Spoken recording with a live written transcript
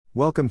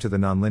Welcome to the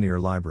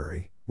Nonlinear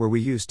Library, where we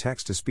use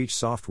text-to-speech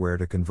software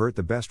to convert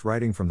the best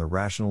writing from the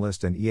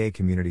rationalist and EA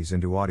communities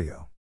into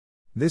audio.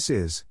 This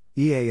is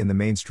EA in the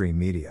Mainstream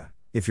Media.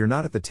 If you're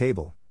not at the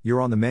table,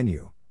 you're on the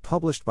menu,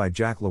 published by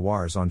Jack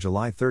Lewars on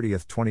July 30,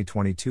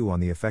 2022 on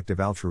the Effective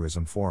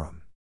Altruism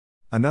Forum.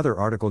 Another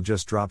article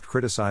just dropped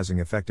criticizing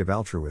effective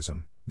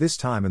altruism, this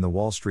time in the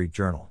Wall Street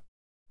Journal.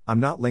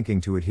 I'm not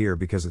linking to it here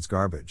because it's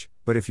garbage,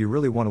 but if you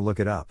really want to look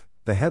it up,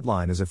 the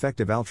headline is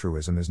Effective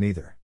Altruism is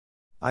Neither.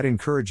 I'd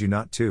encourage you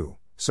not to,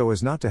 so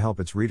as not to help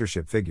its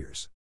readership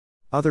figures.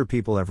 Other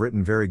people have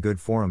written very good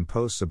forum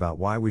posts about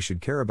why we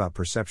should care about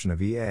perception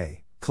of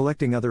EA,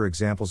 collecting other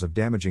examples of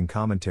damaging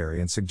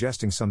commentary and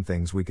suggesting some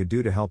things we could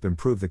do to help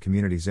improve the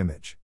community's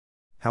image.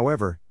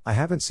 However, I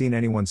haven't seen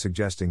anyone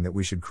suggesting that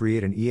we should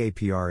create an EA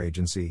PR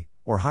agency,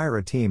 or hire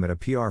a team at a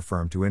PR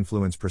firm to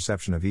influence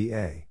perception of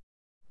EA.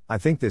 I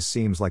think this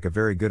seems like a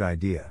very good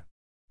idea.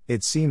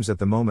 It seems at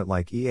the moment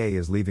like EA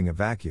is leaving a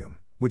vacuum,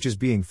 which is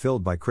being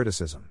filled by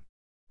criticism.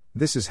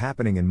 This is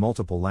happening in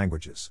multiple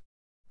languages.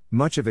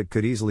 Much of it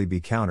could easily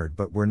be countered,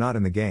 but we're not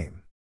in the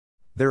game.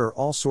 There are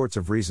all sorts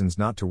of reasons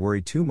not to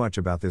worry too much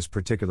about this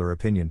particular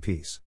opinion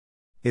piece.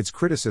 Its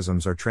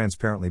criticisms are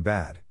transparently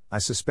bad, I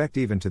suspect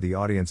even to the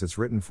audience it's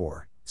written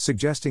for.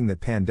 Suggesting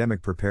that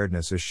pandemic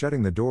preparedness is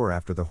shutting the door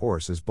after the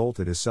horse is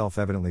bolted is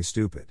self-evidently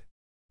stupid.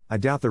 I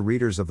doubt the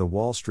readers of the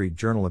Wall Street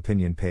Journal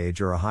opinion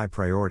page are a high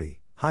priority,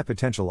 high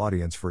potential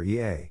audience for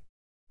EA.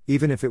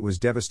 Even if it was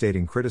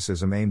devastating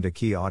criticism aimed at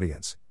key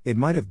audience, it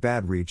might have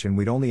bad reach and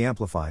we'd only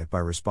amplify it by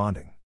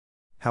responding.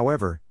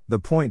 However, the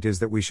point is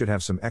that we should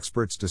have some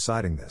experts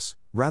deciding this,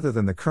 rather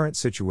than the current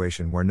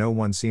situation where no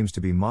one seems to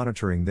be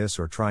monitoring this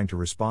or trying to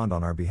respond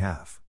on our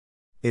behalf.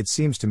 It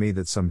seems to me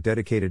that some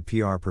dedicated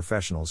PR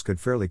professionals could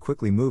fairly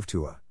quickly move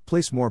to a,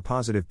 place more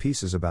positive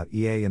pieces about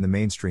EA in the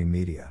mainstream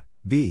media,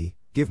 b,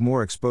 give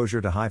more exposure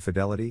to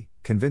high-fidelity,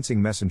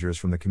 convincing messengers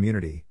from the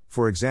community,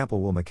 for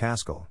example Will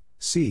McCaskill,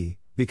 c,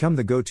 become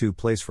the go-to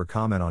place for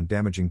comment on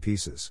damaging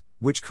pieces,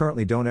 which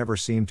currently don't ever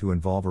seem to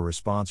involve a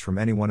response from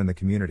anyone in the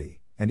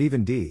community, and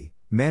even d,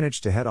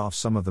 manage to head off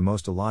some of the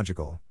most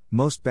illogical,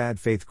 most bad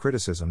faith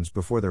criticisms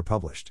before they're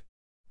published.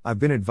 I've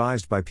been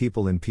advised by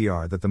people in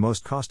PR that the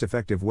most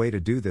cost-effective way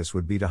to do this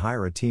would be to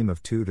hire a team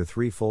of 2 to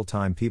 3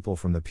 full-time people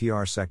from the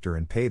PR sector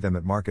and pay them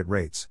at market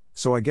rates,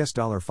 so I guess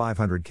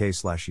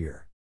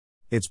 $500K/year.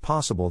 It's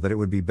possible that it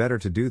would be better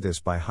to do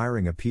this by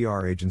hiring a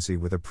PR agency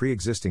with a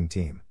pre-existing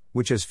team,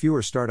 which has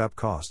fewer startup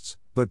costs,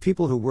 but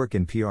people who work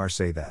in PR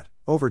say that,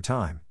 over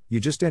time, you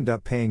just end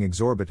up paying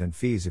exorbitant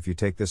fees if you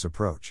take this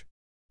approach.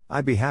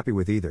 I'd be happy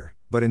with either,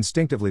 but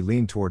instinctively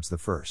lean towards the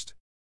first.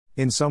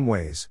 In some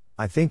ways,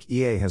 I think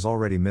EA has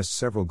already missed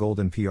several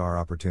golden PR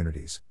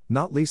opportunities,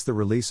 not least the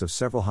release of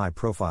several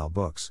high-profile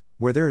books,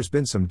 where there has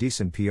been some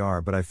decent PR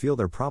but I feel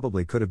there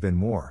probably could have been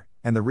more,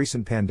 and the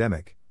recent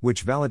pandemic,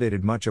 which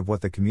validated much of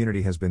what the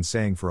community has been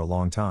saying for a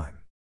long time.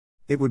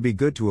 It would be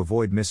good to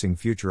avoid missing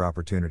future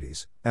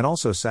opportunities, and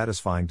also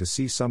satisfying to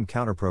see some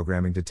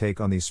counter-programming to take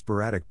on these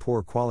sporadic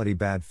poor quality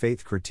bad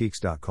faith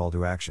critiques. Call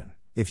to action.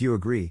 If you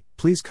agree,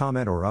 please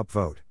comment or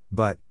upvote,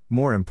 but,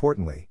 more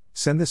importantly,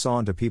 send this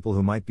on to people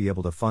who might be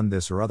able to fund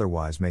this or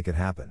otherwise make it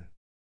happen.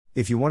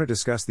 If you want to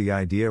discuss the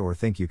idea or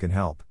think you can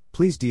help,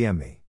 please DM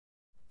me.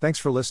 Thanks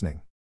for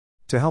listening.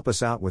 To help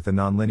us out with the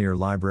Nonlinear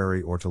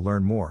Library or to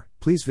learn more,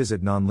 please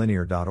visit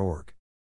nonlinear.org.